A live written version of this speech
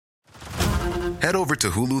Head over to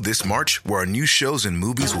Hulu this March, where our new shows and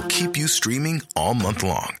movies will keep you streaming all month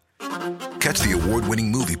long. Catch the award-winning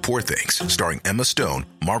movie Poor Things, starring Emma Stone,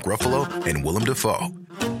 Mark Ruffalo, and Willem Dafoe.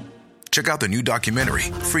 Check out the new documentary,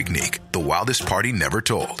 Freaknik, The Wildest Party Never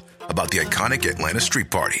Told, about the iconic Atlanta Street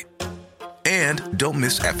Party. And don't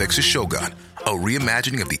miss FX's Shogun, a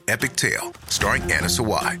reimagining of the epic tale, starring Anna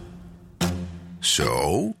Sawai.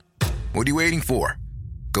 So, what are you waiting for?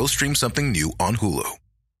 Go stream something new on Hulu.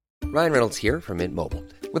 Ryan Reynolds here from Mint Mobile.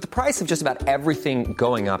 With the price of just about everything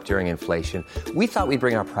going up during inflation, we thought we'd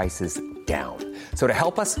bring our prices down. So to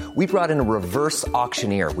help us, we brought in a reverse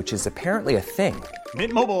auctioneer, which is apparently a thing.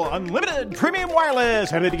 Mint Mobile Unlimited Premium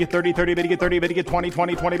Wireless. How to get 30, 30, bit to get 30, bit to get 20,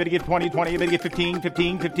 20, 20, bit to get 20, 20, bit to get 15,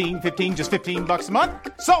 15, 15, 15, just $15 a month?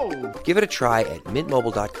 Sold! Give it a try at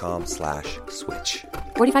mintmobile.com/switch.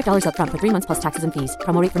 $45 up front for 3 months plus taxes and fees.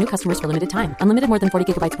 Promo rate for new customers for limited time. Unlimited more than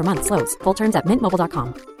 40 gigabytes per month. Slows full terms at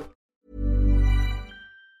mintmobile.com.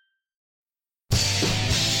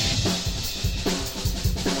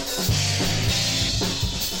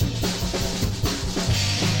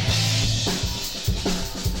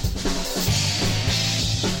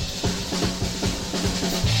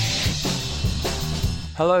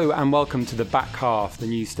 Hello and welcome to The Back Half, the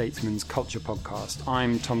New Statesman's Culture Podcast.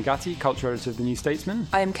 I'm Tom Gatti, Culture Editor of The New Statesman.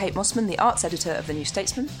 I am Kate Mossman, the Arts Editor of The New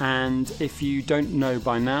Statesman. And if you don't know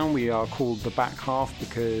by now, we are called The Back Half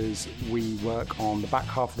because we work on the back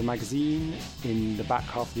half of the magazine, in the back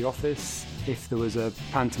half of the office. If there was a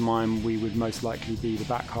pantomime, we would most likely be the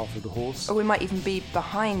back half of the horse. Or we might even be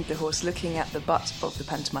behind the horse, looking at the butt of the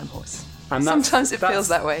pantomime horse. And sometimes it feels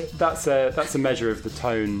that way. That's a measure of the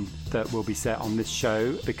tone that will be set on this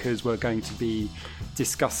show, because we're going to be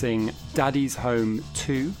discussing Daddy's Home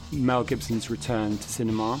 2, Mel Gibson's return to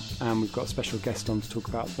cinema, and we've got a special guest on to talk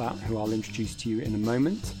about that, who I'll introduce to you in a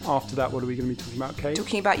moment. After that, what are we going to be talking about, Kate?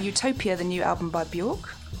 Talking about Utopia, the new album by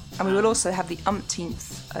Björk, and we will also have the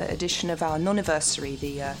umpteenth edition of our non-anniversary,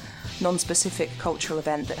 the non-specific cultural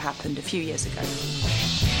event that happened a few years ago.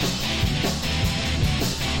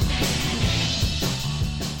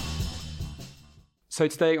 So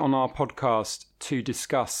today on our podcast to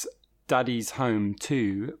discuss Daddy's Home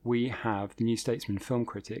 2, we have the New Statesman film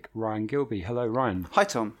critic, Ryan Gilbey. Hello, Ryan. Hi,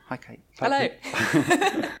 Tom. Hi, Kate. Hello.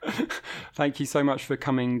 Thank you so much for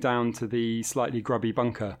coming down to the slightly grubby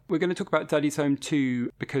bunker. We're going to talk about Daddy's Home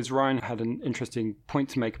 2 because Ryan had an interesting point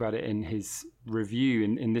to make about it in his review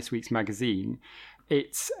in this week's magazine.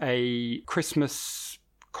 It's a Christmas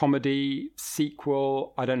comedy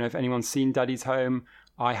sequel. I don't know if anyone's seen Daddy's Home.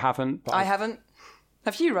 I haven't. I haven't.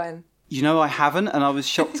 Have you, Ryan? You know, I haven't, and I was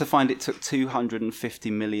shocked to find it took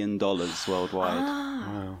 $250 million worldwide.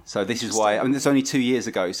 Wow. So this is why, I mean, it's only 2 years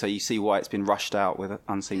ago, so you see why it's been rushed out with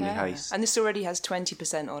unseemly haste. And this already has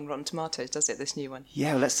 20% on Rotten Tomatoes, does it, this new one?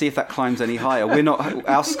 Yeah, well, let's see if that climbs any higher.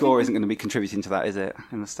 Our score isn't going to be contributing to that, is it,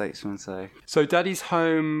 in the Statesman? So Daddy's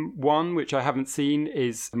Home 1, which I haven't seen,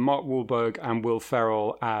 is Mark Wahlberg and Will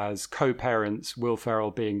Ferrell as co-parents, Will Ferrell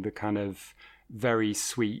being the kind of very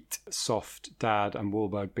sweet, soft dad, and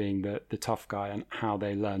Wahlberg being the tough guy, and how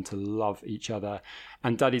they learn to love each other.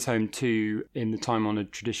 And Daddy's Home 2, in the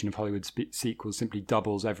time-honoured tradition of Hollywood sequels, simply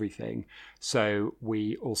doubles everything. So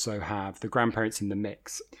we also have the grandparents in the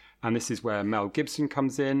mix. And this is where Mel Gibson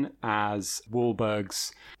comes in as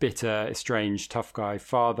Wahlberg's bitter, estranged, tough guy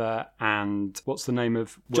father. And what's the name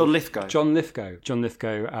of... John Lithgow. John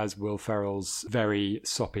Lithgow as Will Ferrell's very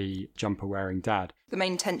soppy, jumper-wearing dad. The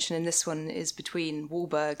main tension in this one is between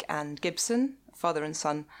Wahlberg and Gibson, father and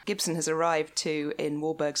son. Gibson has arrived to, in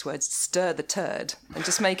Wahlberg's words, stir the turd and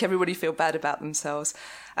just make everybody feel bad about themselves.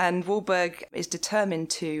 And Wahlberg is determined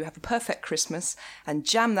to have a perfect Christmas and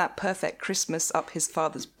jam that perfect Christmas up his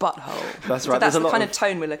father's butthole. That's right. So that's the kind of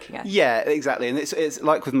tone we're looking at. Yeah, exactly. And it's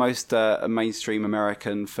like with most mainstream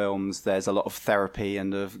American films, there's a lot of therapy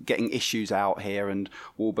and of getting issues out here. And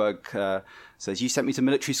Wahlberg says, you sent me to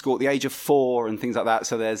military school at the age of 4 and things like that.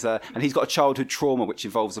 So there's and he's got a childhood trauma which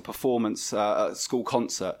involves a performance at a school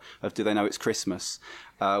concert of Do They Know It's Christmas?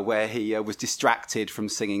 Where he was distracted from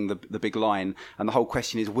singing the big line. And the whole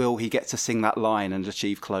question is, will he get to sing that line and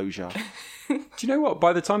achieve closure? Do you know what?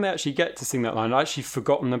 By the time they actually get to sing that line, I'd actually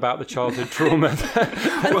forgotten about the childhood trauma.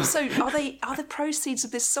 And also, are the proceeds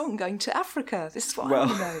of this song going to Africa? This is what I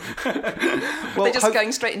want to know. They're just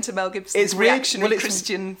going straight into Mel Gibson's reactionary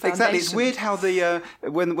Christian foundation. Exactly. It's weird how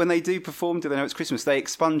when they do perform Do They Know It's Christmas, they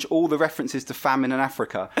expunge all the references to famine in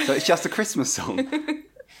Africa. So it's just a Christmas song.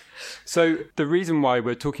 So the reason why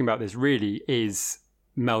we're talking about this really is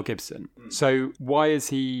Mel Gibson. So why is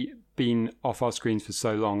he been off our screens for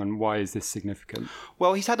so long, and why is this significant?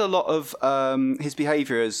 Well, he's had a lot of, his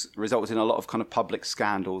behaviour has resulted in a lot of kind of public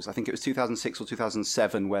scandals. I think it was 2006 or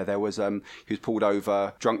 2007 where there was, he was pulled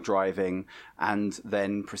over drunk driving and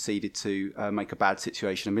then proceeded to make a bad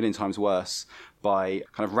situation a million times worse by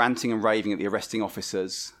kind of ranting and raving at the arresting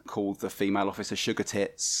officers, called the female officer sugar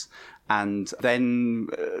tits, and then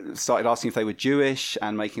started asking if they were Jewish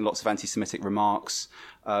and making lots of anti-Semitic remarks.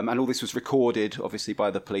 And all this was recorded, obviously,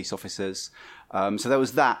 by the police officers. So there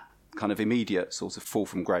was that kind of immediate sort of fall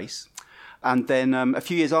from grace. And then a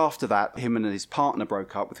few years after that, him and his partner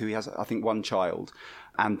broke up, with who he has, I think, one child.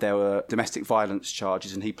 And there were domestic violence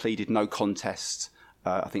charges, and he pleaded no contest,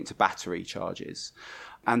 I think, to battery charges.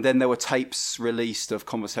 And then there were tapes released of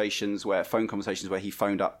phone conversations where he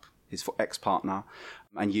phoned up his ex-partner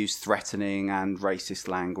and used threatening and racist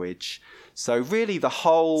language. So really the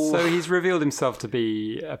whole... So he's revealed himself to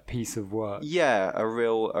be a piece of work. Yeah, a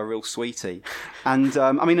real sweetie. And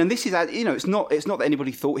and this is, it's not that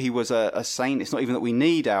anybody thought he was a saint. It's not even that we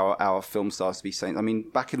need our film stars to be saints. I mean,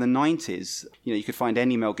 back in the 90s, you could find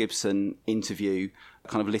any Mel Gibson interview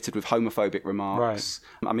kind of littered with homophobic remarks.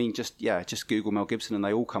 Right. I mean, just Google Mel Gibson and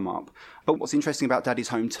they all come up. But what's interesting about Daddy's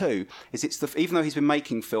Home 2 is even though he's been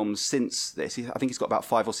making films since this, I think he's got about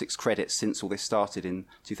 5 or 6 credits since all this started in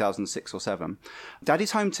 2006 or 7.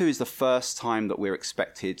 Daddy's Home 2 is the first time that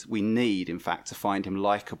we need, in fact, to find him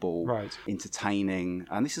likeable, right, entertaining,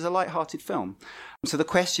 and this is a light-hearted film. So the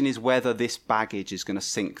question is whether this baggage is going to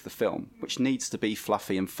sink the film, which needs to be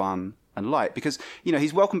fluffy and fun and light, because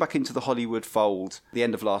he's welcomed back into the Hollywood fold the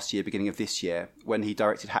end of last year, beginning of this year, when he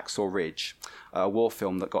directed Hacksaw Ridge, a war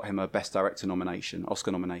film that got him a Best Director nomination,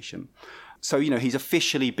 Oscar nomination. So he's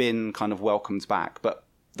officially been kind of welcomed back, but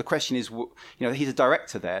the question is, he's a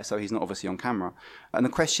director there, so he's not obviously on camera, and the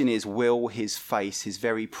question is, will his face, his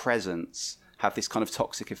very presence, have this kind of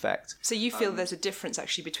toxic effect? So you feel there's a difference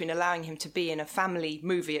actually between allowing him to be in a family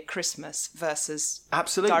movie at Christmas versus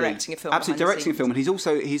directing a film? Absolutely, directing a film. And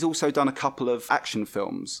he's also done a couple of action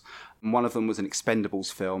films. One of them was an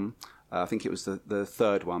Expendables film. I think it was the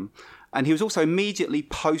third one. And he was also immediately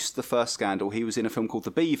post the first scandal, he was in a film called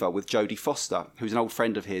The Beaver with Jodie Foster, who's an old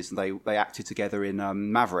friend of his, and they acted together in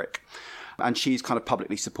Maverick. And she's kind of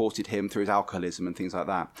publicly supported him through his alcoholism and things like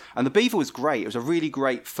that. And The Beaver was great. It was a really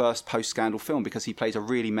great first post-scandal film because he plays a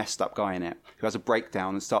really messed up guy in it who has a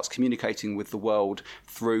breakdown and starts communicating with the world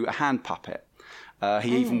through a hand puppet.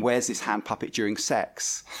 He even wears this hand puppet during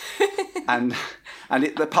sex. and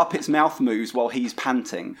the puppet's mouth moves while he's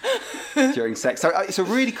panting during sex. So it's a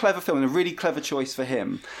really clever film and a really clever choice for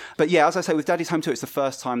him. But yeah, as I say, with Daddy's Home 2, it's the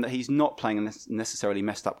first time that he's not playing a necessarily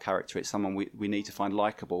messed up character. It's someone we need to find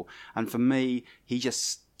likeable. And for me, he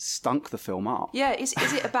just stunk the film up. Yeah, is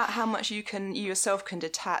it about how much you yourself can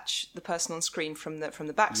detach the person on screen from the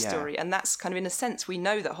backstory? Yeah. And that's kind of, in a sense, we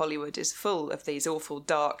know that Hollywood is full of these awful,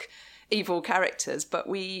 dark, evil characters, but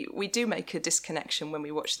we do make a disconnection when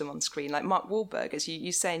we watch them on screen. Like Mark Wahlberg, as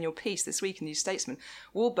you say in your piece this week in New Statesman,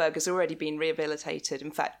 Wahlberg has already been rehabilitated.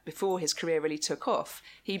 In fact, before his career really took off,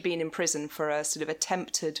 he'd been in prison for a sort of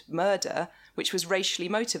attempted murder, which was racially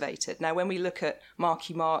motivated. Now, when we look at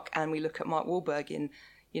Marky Mark and we look at Mark Wahlberg in,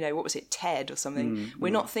 what was it, Ted or something? We're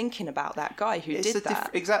not thinking about that guy who did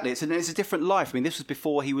that. Exactly. It's a different life. I mean, this was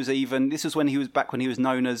before he was this was when he was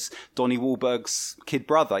known as Donnie Wahlberg's kid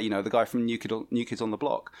brother, the guy from New Kids on the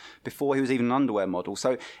Block, before he was even an underwear model.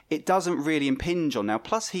 So it doesn't really impinge on now.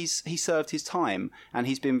 Plus, he served his time and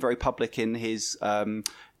he's been very public in his...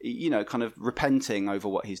 kind of repenting over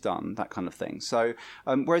what he's done, that kind of thing. So,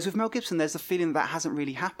 whereas with Mel Gibson, there's a feeling that hasn't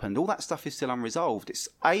really happened. All that stuff is still unresolved. It's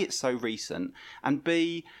so recent, and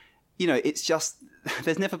B, it's just,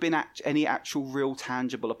 there's never been any actual real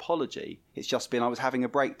tangible apology. It's just been, I was having a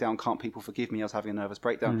breakdown, can't people forgive me, I was having a nervous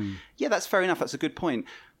breakdown. Yeah, that's fair enough, that's a good point.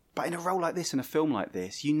 But in a role like this, in a film like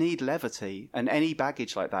this, you need levity, and any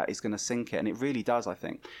baggage like that is going to sink it, and it really does, I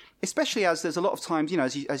think. Especially as there's a lot of times,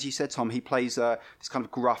 as you said, Tom, he plays this kind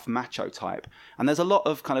of gruff macho type, and there's a lot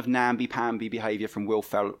of kind of namby-pamby behaviour from Will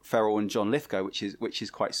Ferrell and John Lithgow, which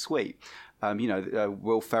is quite sweet.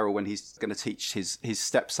 Will Ferrell, when he's going to teach his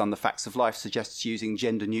stepson the facts of life, suggests using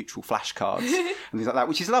gender-neutral flashcards and things like that,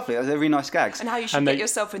 which is lovely. They're really nice gags. And how you should get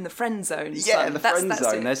yourself in the friend zone. Yeah, the friend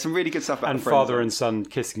zone. There's some really good stuff about the friend zone. And father and son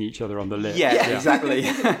kissing each other on the lips. Yeah, exactly.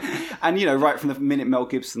 And, right from the minute Mel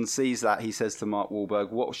Gibson sees that, he says to Mark Wahlberg,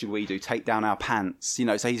 what should we do? Take down our pants.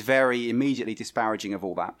 So he's very immediately disparaging of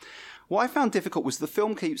all that. What I found difficult was the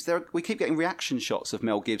film we keep getting reaction shots of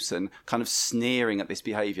Mel Gibson kind of sneering at this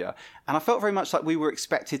behaviour. And I felt very much like we were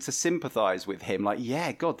expected to sympathise with him. Like,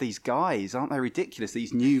 yeah, God, these guys, aren't they ridiculous?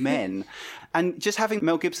 These new men. And just having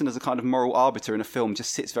Mel Gibson as a kind of moral arbiter in a film just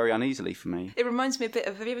sits very uneasily for me. It reminds me a bit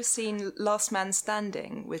of, have you ever seen Last Man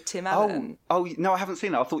Standing with Tim Allen? Oh, no, I haven't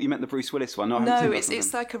seen that. I thought you meant the Bruce Willis one. No, I haven't seen that.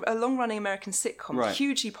 It's like a long-running American sitcom,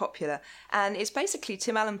 hugely popular. And it's basically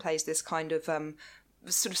Tim Allen plays this kind of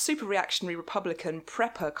sort of super reactionary Republican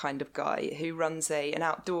prepper kind of guy who runs an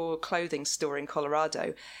outdoor clothing store in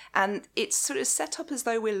Colorado. And it's sort of set up as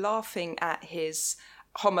though we're laughing at his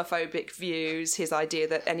homophobic views, his idea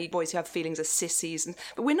that any boys who have feelings are sissies,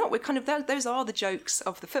 but we're not. We're kind of those are the jokes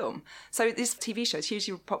of the film. So this TV show is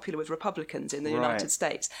hugely popular with Republicans in the United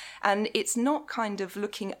States, and it's not kind of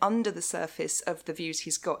looking under the surface of the views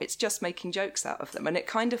he's got. It's just making jokes out of them, and it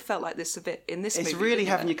kind of felt like this a bit in this movie. It's really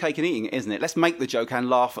having your cake and eating it, isn't it? Let's make the joke and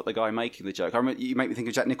laugh at the guy making the joke. I remember, you make me think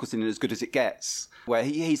of Jack Nicholson in As Good As It Gets, where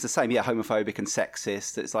he's the same, homophobic and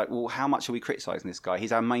sexist. It's like, well, how much are we criticising this guy?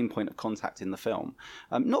 He's our main point of contact in the film.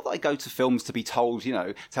 Not that I go to films to be told,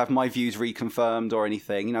 to have my views reconfirmed or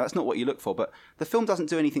anything. That's not what you look for. But the film doesn't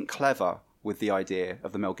do anything clever with the idea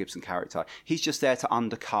of the Mel Gibson character. He's just there to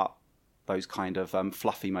undercut those kind of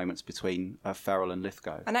fluffy moments between Ferrell and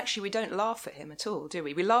Lithgow. And actually, we don't laugh at him at all, do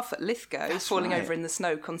we? We laugh at Lithgow falling over in the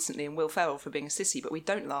snow constantly and Will Ferrell for being a sissy, but we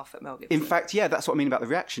don't laugh at Mel Gibson. In fact, that's what I mean about the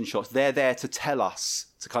reaction shots. They're there to tell us,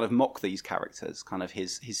 to kind of mock these characters, kind of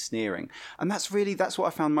his sneering. And that's what I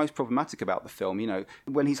found most problematic about the film.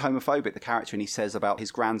 When he's homophobic, the character, and he says about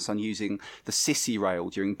his grandson using the sissy rail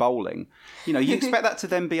during bowling, you expect that to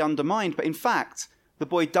then be undermined, but in fact, the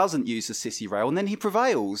boy doesn't use the sissy rail, and then he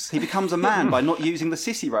prevails. He becomes a man by not using the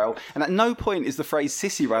sissy rail, and at no point is the phrase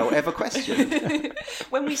sissy rail ever questioned.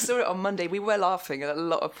 When we saw it on Monday, we were laughing at a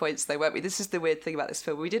lot of points, though, weren't we? This is the weird thing about this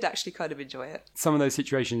film. We did actually kind of enjoy it. Some of those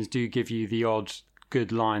situations do give you the odd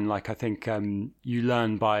good line, like I think you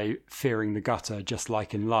learn by fearing the gutter, just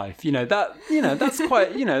like in life. That's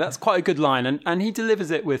quite a good line, and he delivers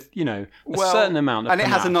it with a certain amount of and it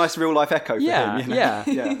panache. has a nice real life echo for him.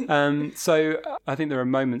 Yeah. So I think there are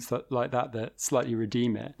moments like that slightly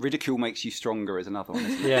redeem it. Ridicule makes you stronger is another one,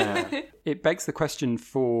 isn't it? Yeah. It begs the question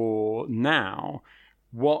for now,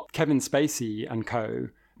 what Kevin Spacey and co.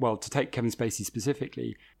 Well, to take Kevin Spacey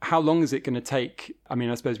specifically, how long is it going to take? I mean,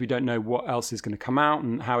 I suppose we don't know what else is going to come out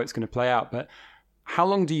and how it's going to play out, but how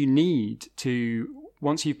long do you need to,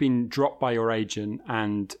 once you've been dropped by your agent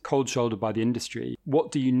and cold-shouldered by the industry,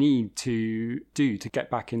 what do you need to do to get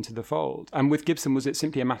back into the fold? And with Gibson, was it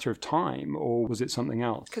simply a matter of time, or was it something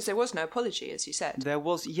else? Because there was no apology, as you said. There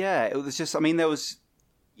was, it was just, there was,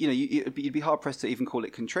 you'd be hard-pressed to even call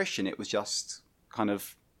it contrition. It was just kind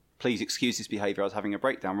of, please excuse this behaviour, I was having a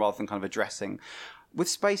breakdown, rather than kind of addressing. With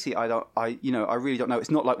Spacey, I really don't know.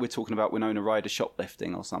 It's not like we're talking about Winona Ryder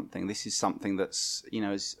shoplifting or something. This is something that's,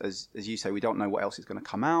 as you say, we don't know what else is going to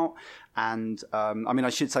come out. And, I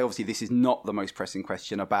should say, obviously, this is not the most pressing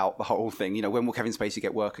question about the whole thing. When will Kevin Spacey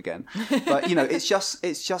get work again? But, it's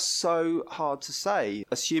just so hard to say.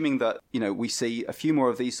 Assuming that, we see a few more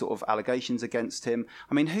of these sort of allegations against him.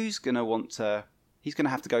 Who's going to want to... He's going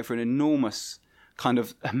to have to go for an enormous kind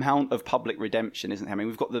of amount of public redemption, isn't he?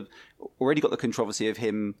 We've already got the controversy of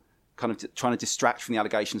him kind of trying to distract from the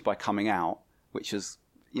allegations by coming out, which is,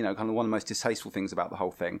 kind of one of the most distasteful things about the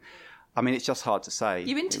whole thing. It's just hard to say.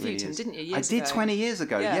 You interviewed him, didn't you? I did 20 years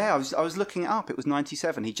ago. Yeah, I was looking it up. It was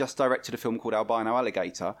 97. He just directed a film called Albino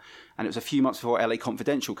Alligator, and it was a few months before LA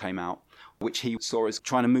Confidential came out, which he saw as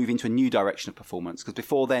trying to move into a new direction of performance. Because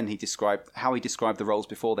before then, he described the roles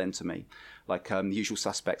before then to me, like The Usual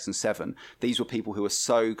Suspects and Seven. These were people who were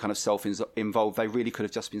so kind of self-involved, they really could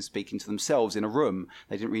have just been speaking to themselves in a room.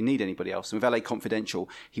 They didn't really need anybody else. And with LA Confidential,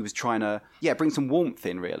 he was trying to, bring some warmth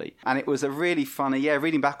in, really. And it was a really funny,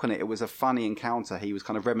 reading back on it, it was a funny encounter. He was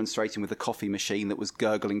kind of remonstrating with the coffee machine that was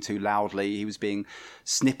gurgling too loudly. He was being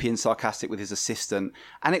snippy and sarcastic with his assistant.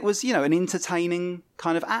 And it was, an entertaining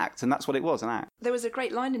kind of act. And that's what it was, an act. There was a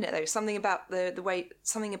great line in it, though, something about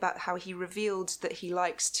something about how he revealed that he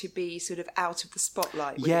likes to be sort of out of the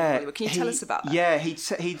spotlight. Can you tell us about that? Yeah,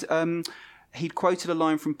 he'd quoted a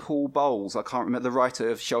line from Paul Bowles. I can't remember, the writer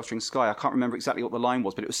of Sheltering Sky. I can't remember exactly what the line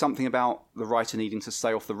was, but it was something about the writer needing to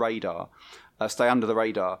stay off the radar. Stay under the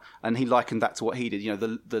radar, and he likened that to what he did.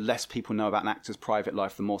 The less people know about an actor's private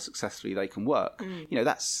life, the more successfully they can work.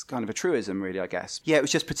 That's kind of a truism, really, I guess. Yeah, it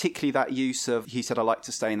was just particularly that use of, he said, I like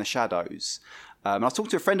to stay in the shadows. I was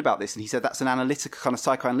talking to a friend about this, and he said that's an analytical, kind of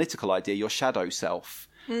psychoanalytical idea, your shadow self.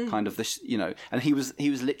 kind of and he was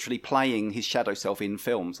literally playing his shadow self in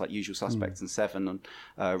films like Usual Suspects and Seven, and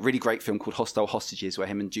a really great film called Hostile Hostages where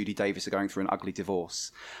him and Judy Davis are going through an ugly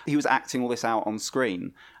divorce. He was acting all this out on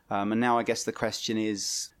screen. And now I guess the question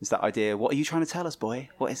is that idea, what are you trying to tell us, boy?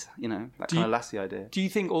 What is, that kind of Lassie idea? Do you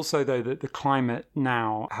think also, though, that the climate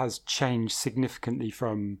now has changed significantly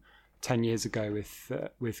from 10 years ago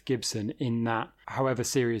with Gibson, in that, however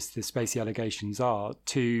serious the spacey allegations are,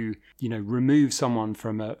 to, remove someone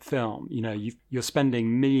from a film, you're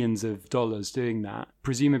spending millions of dollars doing that.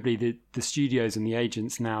 Presumably the studios and the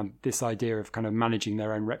agents now, this idea of kind of managing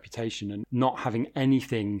their own reputation and not having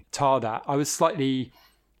anything tar that. I was slightly...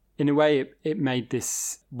 In a way, it made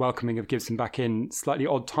this welcoming of Gibson back in slightly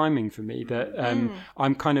odd timing for me, that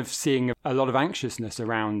I'm kind of seeing a lot of anxiousness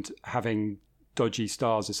around having dodgy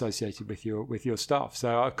stars associated with your stuff.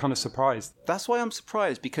 So I'm kind of surprised. That's why I'm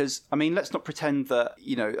surprised, because, let's not pretend that,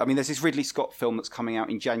 there's this Ridley Scott film that's coming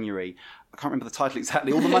out in January. I can't remember the title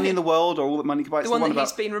exactly. All the Money in the World, or All That Money Can Buy. The one that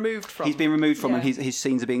he's been removed from. He's been removed from, and his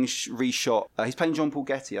scenes are being reshot. He's playing John Paul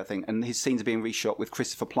Getty, I think, and his scenes are being reshot with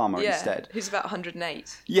Christopher Plummer instead. Who's about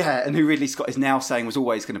 108. Yeah, and who Ridley Scott is now saying was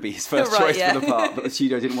always going to be his first choice for the part, but the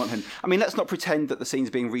studio didn't want him. Let's not pretend that the scenes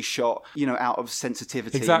are being reshot, out of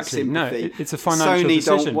sensitivity and sympathy. No, it's a financial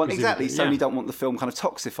decision. Sony don't want the film kind of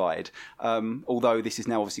toxified, although this is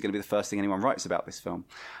now obviously going to be the first thing anyone writes about this film.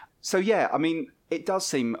 So it does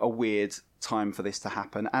seem a weird time for this to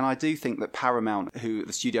happen, and I do think that Paramount, who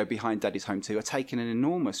the studio behind Daddy's Home 2, are taking an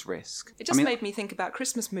enormous risk. It just made me think about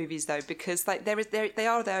Christmas movies, though, because they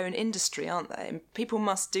are their own industry, aren't they? And people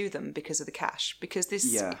must do them because of the cash, because this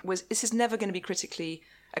is never going to be critically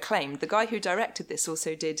acclaimed. The guy who directed this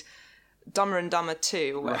also did Dumber and Dumber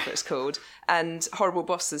 2, or whatever it's called, and Horrible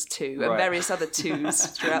Bosses 2, and various other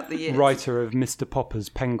 2s throughout the years. Writer of Mr. Popper's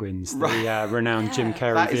Penguins, the renowned Jim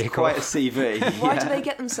Carrey that vehicle. That is quite a CV. Why do they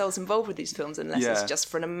get themselves involved with these films unless it's just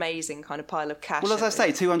for an amazing kind of pile of cash? Well, as I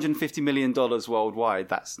say, $250 million worldwide,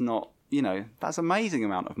 that's not... that's an amazing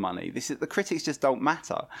amount of money. The critics just don't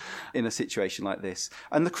matter in a situation like this.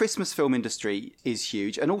 And the Christmas film industry is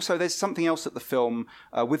huge. And also there's something else that the film,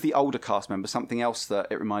 with the older cast members, something else that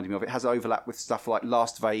it reminded me of. It has overlap with stuff like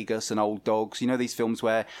Last Vegas and Old Dogs. These films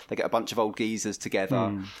where they get a bunch of old geezers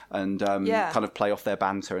together and kind of play off their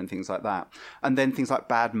banter and things like that. And then things like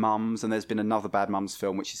Bad Mums, and there's been another Bad Mums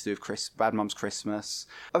film, which is to do with Bad Mums Christmas.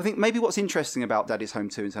 I think maybe what's interesting about Daddy's Home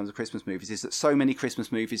 2 in terms of Christmas movies is that so many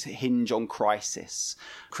Christmas movies hinge on crisis.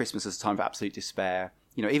 Christmas is a time of absolute despair.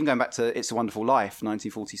 Even going back to It's a Wonderful Life,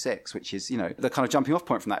 1946, which is, the kind of jumping off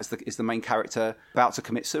point from that is the main character about to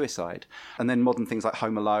commit suicide. And then modern things like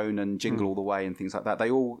Home Alone and Jingle All the Way and things like that,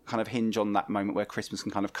 they all kind of hinge on that moment where Christmas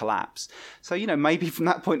can kind of collapse. So, maybe from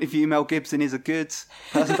that point of view, Mel Gibson is a good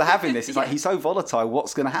person to have in this. It's like, he's so volatile,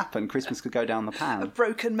 what's going to happen? Christmas could go down the pan. A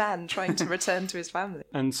broken man trying to return to his family.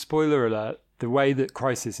 And spoiler alert, the way that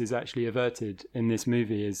crisis is actually averted in this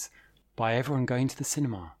movie is by everyone going to the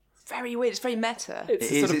cinema. Very weird. It's very meta. It's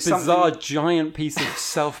a sort of bizarre, giant piece of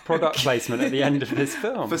self-product placement at the end of this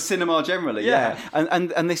film. For cinema generally, yeah.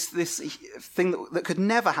 And this thing that could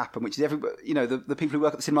never happen, which is everybody, the people who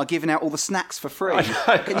work at the cinema are giving out all the snacks for free.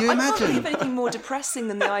 Can you imagine? I can't think of anything more depressing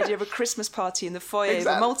than the idea of a Christmas party in the foyer of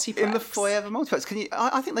a multiplex. In the foyer of a multiplex.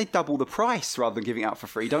 I think they double the price rather than giving out for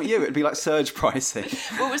free, don't you? It'd be like surge pricing.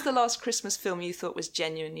 What was the last Christmas film you thought was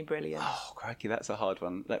genuinely brilliant? Oh, crikey, that's a hard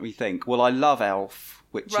one. Let me think. Well, I love Elf,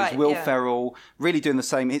 which is Will Ferrell really doing the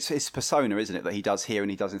same. It's his persona, isn't it, that he does here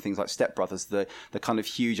and he does in things like Step Brothers, the kind of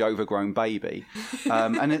huge overgrown baby.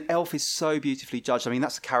 And Elf is so beautifully judged.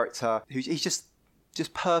 That's a character he's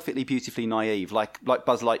just perfectly beautifully naive, like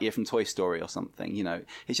Buzz Lightyear from Toy Story or something.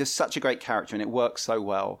 He's just such a great character and it works so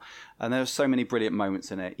well. And there are so many brilliant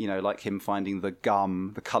moments in it, like him finding the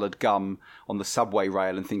coloured gum on the subway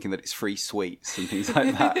rail and thinking that it's free sweets and things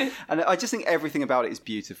like that. And I just think everything about it is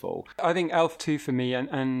beautiful. I think Elf 2 for me,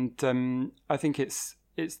 and I think it's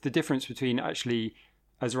the difference between actually,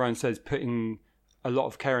 as Ryan says, putting a lot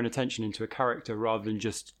of care and attention into a character rather than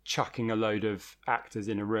just chucking a load of actors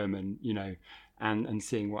in a room and, and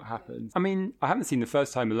seeing what happens. I haven't seen the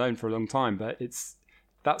first Home Alone for a long time, but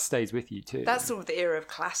that stays with you too. That's sort of the era of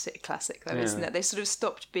classic though, isn't it? They sort of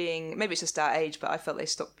stopped being, maybe it's just our age, but I felt they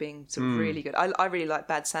stopped being sort of really good. I really like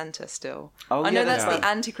Bad Santa still. I know that's the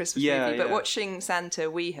anti-Christmas movie, but watching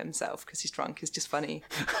Santa wee himself because he's drunk is just funny.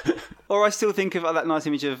 Or I still think of that nice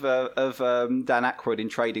image of Dan Aykroyd in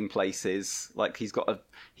Trading Places. Like he's got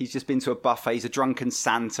he's just been to a buffet. He's a drunken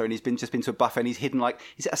Santa, and he's just been to a buffet, and he's hidden, like,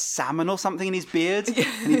 is it a salmon or something in his beard?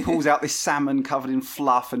 And he pulls out this salmon covered in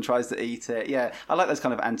fluff and tries to eat it. Yeah, I like those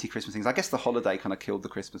kind of anti-Christmas things. I guess The Holiday kind of killed the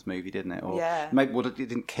Christmas movie, didn't it? Or maybe, well, it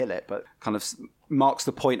didn't kill it, but kind of marks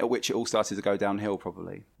the point at which it all started to go downhill,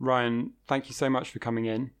 probably. Ryan, thank you so much for coming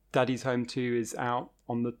in. Daddy's Home 2 is out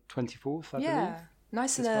on the 24th, I believe. Yeah,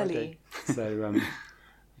 nice and early. So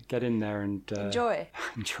get in there and... enjoy.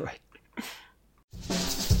 Enjoy.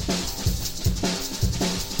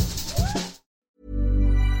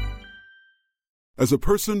 As a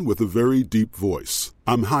person with a very deep voice,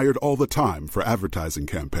 I'm hired all the time for advertising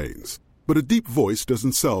campaigns. But a deep voice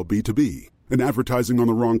doesn't sell B2B, and advertising on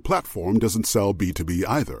the wrong platform doesn't sell B2B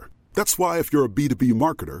either. That's why if you're a B2B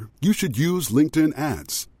marketer, you should use LinkedIn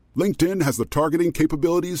ads. LinkedIn has the targeting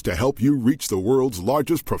capabilities to help you reach the world's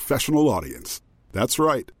largest professional audience. That's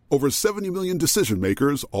right, over 70 million decision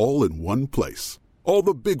makers all in one place. All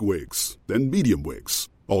the big wigs, then medium wigs,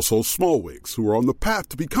 also small wigs who are on the path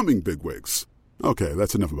to becoming big wigs. Okay,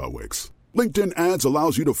 that's enough about wigs. LinkedIn ads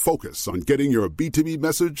allows you to focus on getting your B2B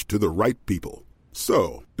message to the right people.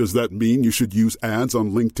 So, does that mean you should use ads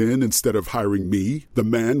on LinkedIn instead of hiring me, the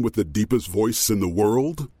man with the deepest voice in the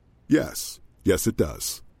world? Yes. Yes, it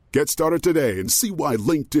does. Get started today and see why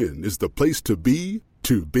LinkedIn is the place to be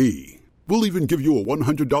to be. We'll even give you a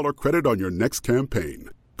 $100 credit on your next campaign.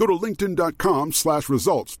 Go to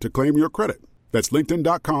linkedin.com/results to claim your credit. That's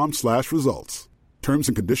linkedin.com/results. Terms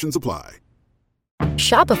and conditions apply.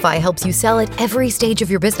 Shopify helps you sell at every stage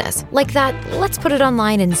of your business. Like that, let's put it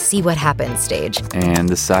online and see what happens stage. And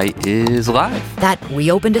the site is live. That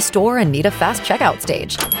we opened a store and need a fast checkout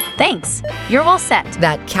stage. Thanks. You're all set.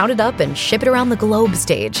 That count it up and ship it around the globe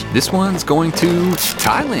stage. This one's going to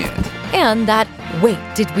Thailand. And that, wait,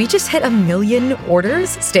 did we just hit 1 million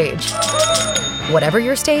orders stage? Whatever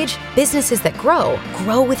your stage, businesses that grow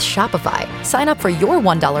with Shopify. Sign up for your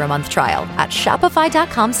 $1 a month trial at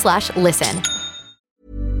shopify.com/listen.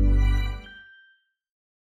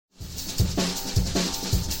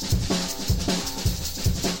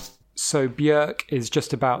 So Björk is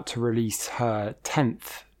just about to release her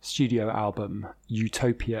 10th studio album,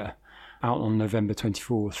 Utopia, out on November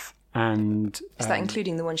 24th. And is that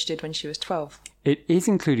including the one she did when she was 12? It is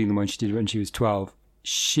including the one she did when she was 12.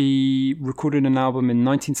 She recorded an album in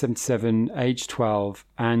 1977, age 12.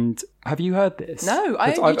 And have you heard this? No,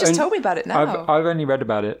 you just told me about it now. I've only read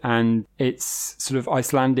about it. And it's sort of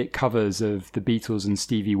Icelandic covers of the Beatles and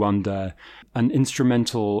Stevie Wonder, an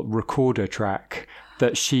instrumental recorder track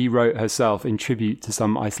that she wrote herself in tribute to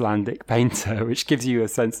some Icelandic painter, which gives you a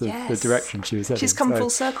sense of the direction she was heading. She's come full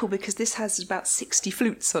circle because this has about 60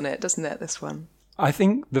 flutes on it, doesn't it, this one? I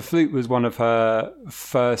think the flute was one of her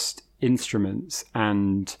first instruments,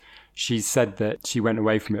 and she said that she went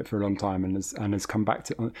away from it for a long time and has come back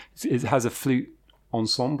to it. It has a flute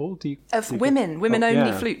ensemble? Women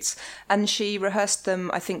only flutes. And she rehearsed them,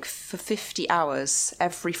 I think, for 50 hours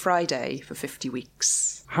every Friday for 50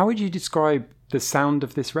 weeks. How would you describe the sound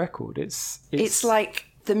of this record? It's like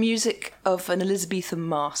the music of an Elizabethan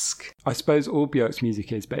masque. I suppose all Björk's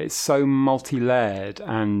music is, but it's so multi-layered,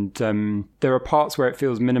 and there are parts where it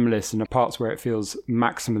feels minimalist and parts where it feels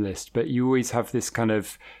maximalist, but you always have this kind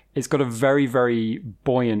of... It's got a very, very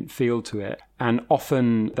buoyant feel to it. And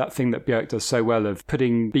often that thing that Björk does so well of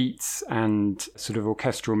putting beats and sort of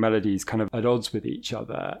orchestral melodies kind of at odds with each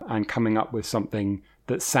other and coming up with something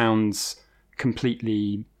that sounds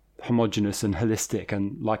completely homogenous and holistic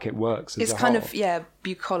and like it works as it's a kind whole. Of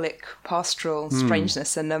bucolic pastoral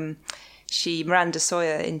strangeness. And Miranda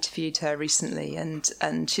Sawyer interviewed her recently, and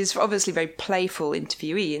she's obviously a very playful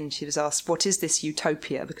interviewee, and she was asked, what is this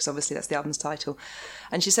utopia? Because obviously that's the album's title.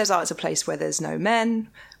 And she says, it's a place where there's no men,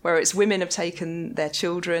 where its women have taken their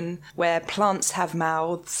children, where plants have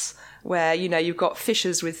mouths, where, you've got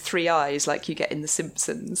fishers with 3 eyes like you get in The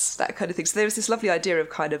Simpsons, that kind of thing. So there was this lovely idea of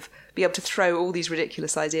kind of be able to throw all these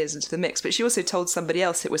ridiculous ideas into the mix. But she also told somebody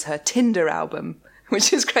else it was her Tinder album,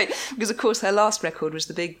 which is great because, of course, her last record was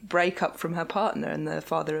the big breakup from her partner and the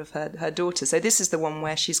father of her daughter. So this is the one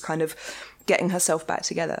where she's kind of getting herself back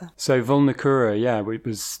together. So Volnakura, it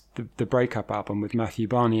was the breakup album with Matthew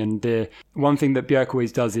Barney. And the one thing that Björk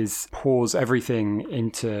always does is pours everything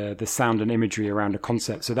into the sound and imagery around a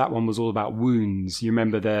concept. So that one was all about wounds. You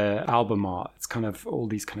remember their album art. It's kind of all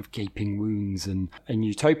these kind of gaping wounds. And in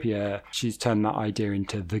Utopia, she's turned that idea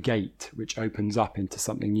into The Gate, which opens up into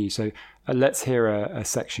something new. So let's hear a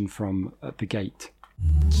section from The Gate.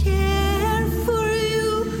 Care for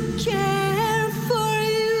you, care for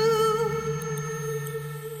you.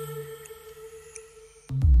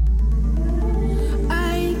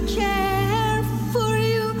 I care for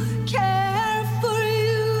you, care for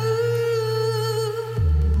you.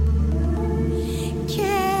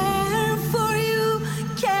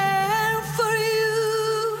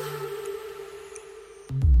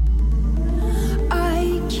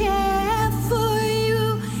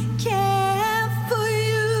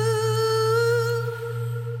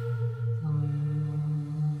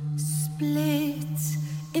 split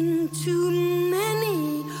into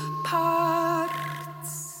many parts.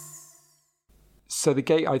 So The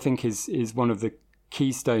Gate, I think, is one of the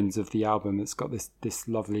keystones of the album. It's got this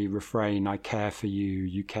lovely refrain, I care for you,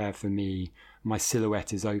 you care for me, my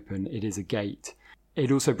silhouette is open, it is a gate. It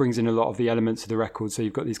also brings in a lot of the elements of the record. So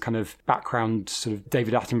you've got these kind of background sort of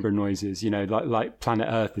David Attenborough noises, like Planet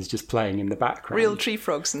Earth is just playing in the background. Real tree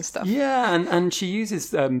frogs and stuff. Yeah, and she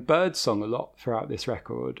uses bird song a lot throughout this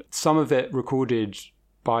record. Some of it recorded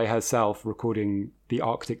by herself, recording the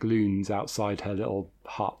Arctic loons outside her little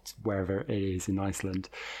hut, wherever it is in Iceland.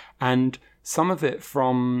 And some of it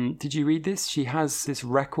from, did you read this? She has this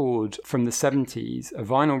record from the 70s, a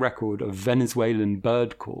vinyl record of Venezuelan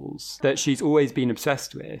bird calls that she's always been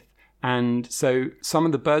obsessed with. And so some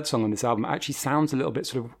of the bird song on this album actually sounds a little bit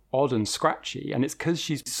sort of odd and scratchy. And it's because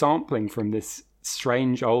she's sampling from this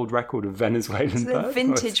strange old record of Venezuelan bird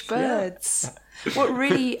vintage birds. Yeah. What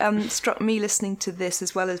really struck me listening to this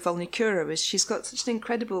as well as Volnicura is she's got such an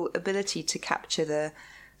incredible ability to capture the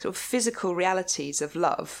sort of physical realities of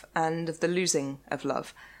love and of the losing of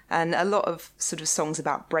love. And a lot of sort of songs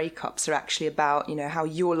about breakups are actually about, how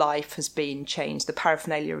your life has been changed. The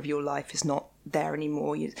paraphernalia of your life is not there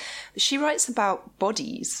anymore. She writes about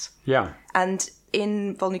bodies. Yeah. And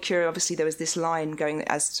in Volnicura, obviously, there was this line going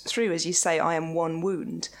as you say, I am one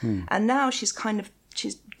wound. And now she's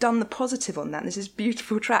done the positive on that. And there's this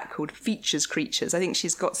beautiful track called Features Creatures. I think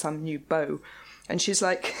she's got some new bow. And she's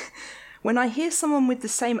like, when I hear someone with the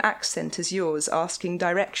same accent as yours asking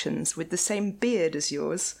directions, with the same beard as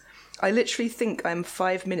yours, I literally think I'm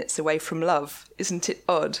 5 minutes away from love. Isn't it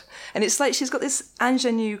odd? And it's like she's got this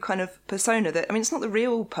ingenue kind of persona that, it's not the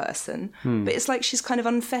real person, but it's like she's kind of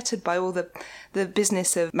unfettered by all the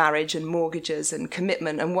business of marriage and mortgages and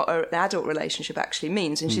commitment and what an adult relationship actually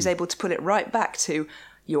means. And she's able to pull it right back to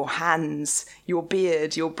your hands, your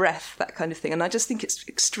beard, your breath, that kind of thing. And I just think it's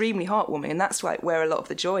extremely heartwarming. And that's like where a lot of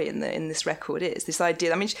the joy in this record is. This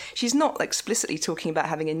idea, she's not explicitly talking about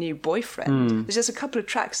having a new boyfriend. There's just a couple of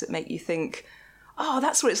tracks that make you think, oh,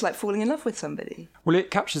 that's what it's like falling in love with somebody. Well,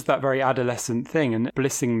 it captures that very adolescent thing. And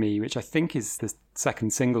Blissing Me, which I think is the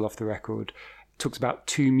second single off the record, talks about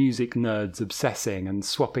two music nerds obsessing and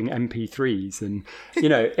swapping MP3s, and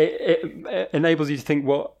it enables you to think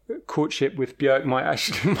what courtship with Björk might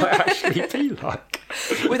actually be like,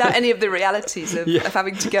 without any of the realities of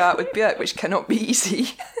having to go out with Björk, which cannot be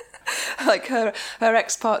easy. Like her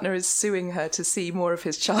ex-partner is suing her to see more of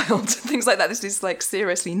his child, things like that. This is like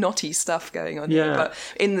seriously knotty stuff going on here. But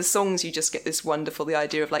in the songs, you just get this the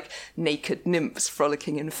idea of like naked nymphs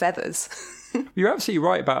frolicking in feathers. You're absolutely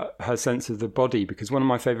right about her sense of the body, because one of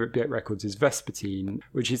my favourite Björk records is Vespertine,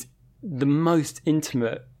 which is the most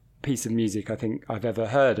intimate piece of music I think I've ever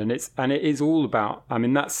heard. And it is all about,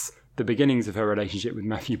 that's the beginnings of her relationship with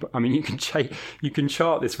Matthew. You can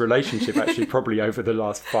chart this relationship actually probably over the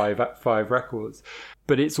last five records.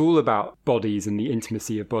 But it's all about bodies and the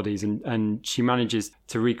intimacy of bodies, and she manages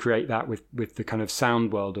to recreate that with the kind of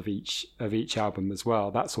sound world of each album as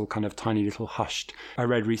well. That's all kind of tiny little hushed. I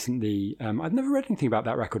read recently, I'd never read anything about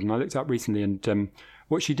that record, and I looked up recently, and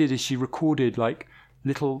what she did is she recorded like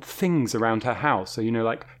little things around her house. So,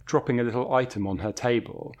 like dropping a little item on her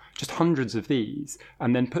table, just hundreds of these,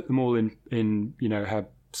 and then put them all in her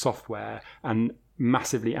software and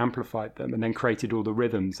massively amplified them, and then created all the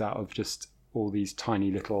rhythms out of just all these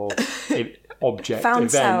tiny little object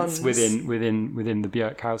events sounds within the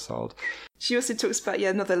Björk household. She also talks about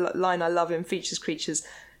another line I love in Features Creatures: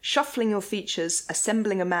 shuffling your features,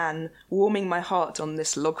 assembling a man, warming my heart on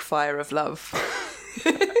this log fire of love.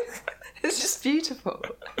 It's just beautiful.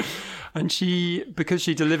 And because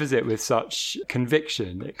she delivers it with such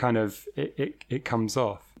conviction, it kind of it comes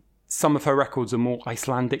off. Some of her records are more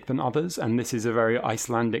Icelandic than others, and this is a very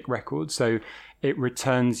Icelandic record. So it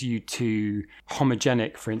returns you to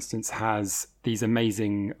Homogenic, for instance, has these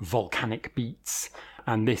amazing volcanic beats.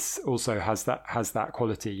 And this also has that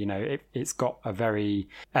quality, it's got a very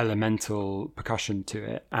elemental percussion to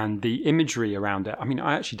it. And the imagery around it,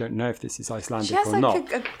 I actually don't know if this is Icelandic or not.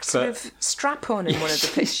 She has a sort of strap on in one of the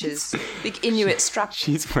pictures. Big Inuit strap.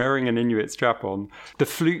 She's wearing an Inuit strap on. The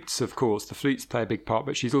flutes, of course, play a big part,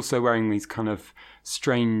 but she's also wearing these kind of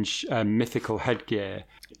strange mythical headgear.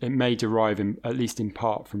 It may derive, at least in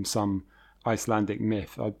part, from some Icelandic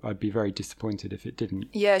myth. I'd be very disappointed if it didn't.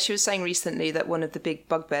 Yeah, she was saying recently that one of the big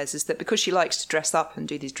bugbears is that because she likes to dress up and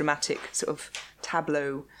do these dramatic sort of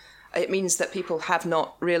tableau it means that people have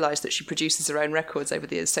not realised that she produces her own records over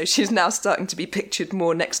the years. So she's now starting to be pictured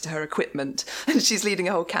more next to her equipment. And she's leading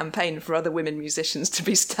a whole campaign for other women musicians to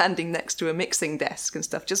be standing next to a mixing desk and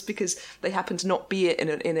stuff. Just because they happen to not be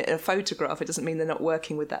in a photograph, it doesn't mean they're not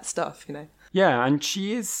working with that stuff, you know. Yeah, and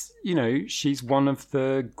she is, you know, she's one of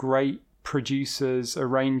the great producers,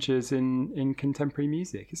 arrangers in contemporary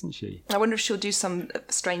music, isn't she? I wonder if she'll do some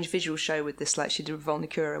strange visual show with this, like she did with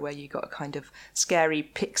Volnicura, where you got a kind of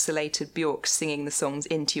scary pixelated Björk singing the songs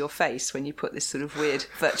into your face when you put this sort of weird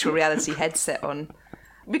virtual reality headset on.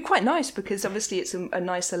 It'd be quite nice, because obviously it's a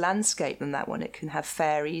nicer landscape than that one. It can have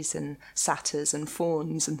fairies and satyrs and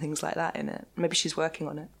fauns and things like that in it. Maybe she's working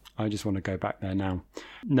on it. I just want to go back there now.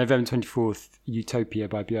 November 24th, Utopia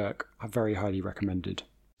by Björk. I very highly recommended.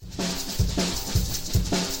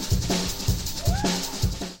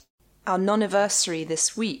 Our non-anniversary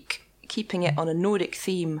this week, keeping it on a Nordic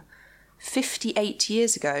theme, 58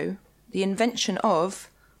 years ago, the invention of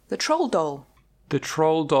the troll doll. The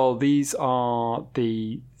troll doll, these are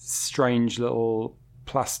the strange little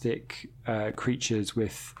plastic creatures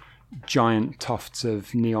with giant tufts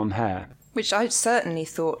of neon hair. Which I certainly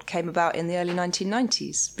thought came about in the early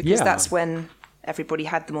 1990s, because that's when everybody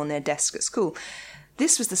had them on their desk at school.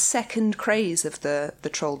 This was the second craze of the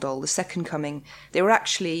troll doll, the second coming. They were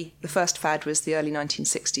actually, the first fad was the early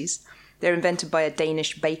 1960s. They were invented by a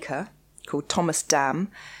Danish baker called Thomas Dam,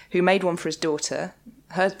 who made one for his daughter.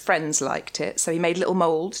 Her friends liked it, so he made little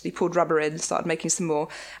moulds. He poured rubber in, started making some more.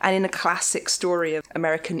 And in a classic story of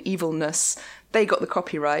American evilness, they got the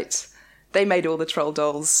copyright. They made all the troll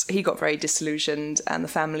dolls. He got very disillusioned, and the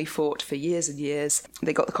family fought for years and years.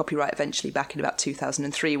 They got the copyright eventually back in about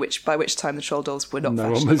 2003, by which time the troll dolls were not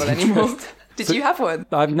fashionable anymore. Did you have one?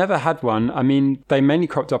 I've never had one. I mean, they mainly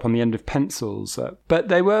cropped up on the end of pencils, but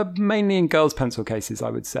they were mainly in girls' pencil cases, I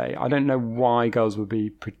would say. I don't know why girls would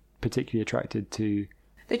be particularly attracted to.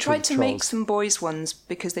 They tried to make some boys' ones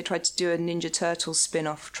because they tried to do a Ninja Turtles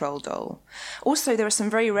spin-off troll doll. Also, there are some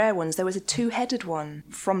very rare ones. There was a two-headed one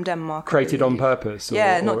from Denmark. Created on purpose?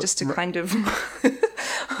 Not just a kind of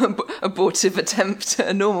abortive attempt at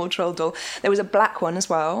a normal troll doll. There was a black one as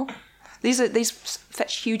well. These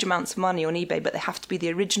fetch huge amounts of money on eBay, but they have to be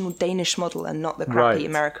the original Danish model and not the crappy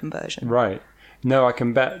American version. Right. No, I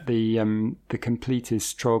can bet the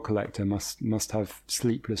completest troll collector must have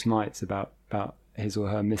sleepless nights about his or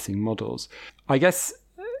her missing models. I guess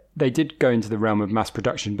they did go into the realm of mass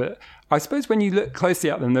production, but I suppose when you look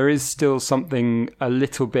closely at them, there is still something a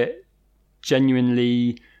little bit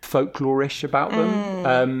genuinely folklorish about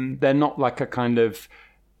them. They're not like a kind of...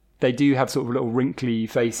 They do have sort of little wrinkly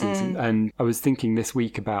faces. And I was thinking this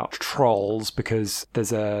week about trolls because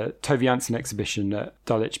there's a Tove Jansson exhibition at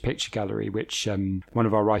Dulwich Picture Gallery, which one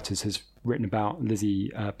of our writers has written about,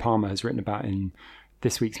 Lizzie Palmer has written about in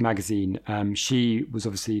this week's magazine. She was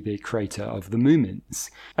obviously the creator of the Moomins.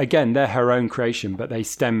 Again, they're her own creation, but they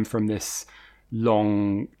stem from this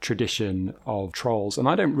long tradition of trolls. And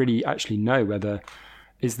I don't really actually know whether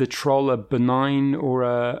is the troll a benign or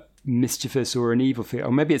a mischievous or an evil figure,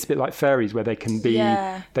 or maybe it's a bit like fairies where they can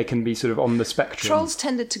be sort of on the spectrum. Trolls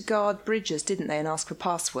tended to guard bridges, didn't they, and ask for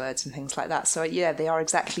passwords and things like that. So yeah, they are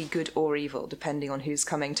exactly good or evil depending on who's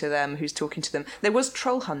coming to them, who's talking to them. There was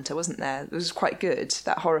Troll Hunter, wasn't there? It was quite good,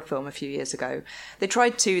 that horror film a few years ago. They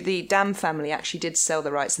tried to, the Dam family actually did sell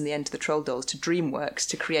the rights in the end to the Troll Dolls to DreamWorks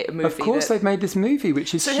to create a movie. Of course they've made this movie,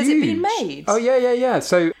 which is huge. So has it been made? Oh yeah.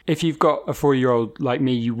 So if you've got a 4-year-old like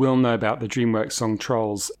me, you will know about the DreamWorks song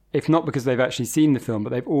Trolls. If not because they've actually seen the film, but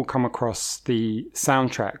they've all come across the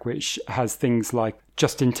soundtrack, which has things like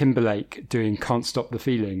Justin Timberlake doing Can't Stop the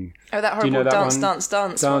Feeling. Oh, that horrible Do you know that Dance, one? Dance,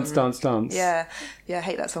 Dance. Dance, Dance, Dance. Yeah, I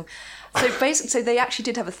hate that song. So basically, so they actually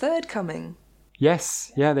did have a third coming.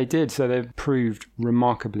 Yes, yeah, they did. So they've proved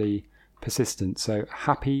remarkably persistent. So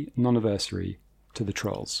happy non-anniversary to the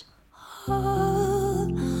Trolls. All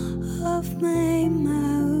of my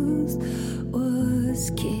mouth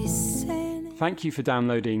was kissing. Thank you for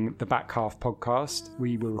downloading the Back Half podcast.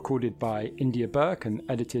 We were recorded by India Burke and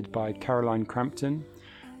edited by Caroline Crampton.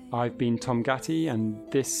 I've been Tom Gatty, and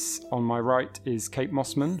this on my right is Kate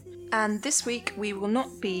Mossman. And this week we will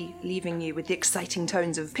not be leaving you with the exciting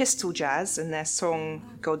tones of Pistol Jazz and their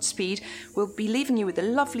song Godspeed. We'll be leaving you with the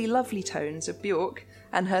lovely, lovely tones of Björk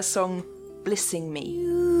and her song Blissing Me.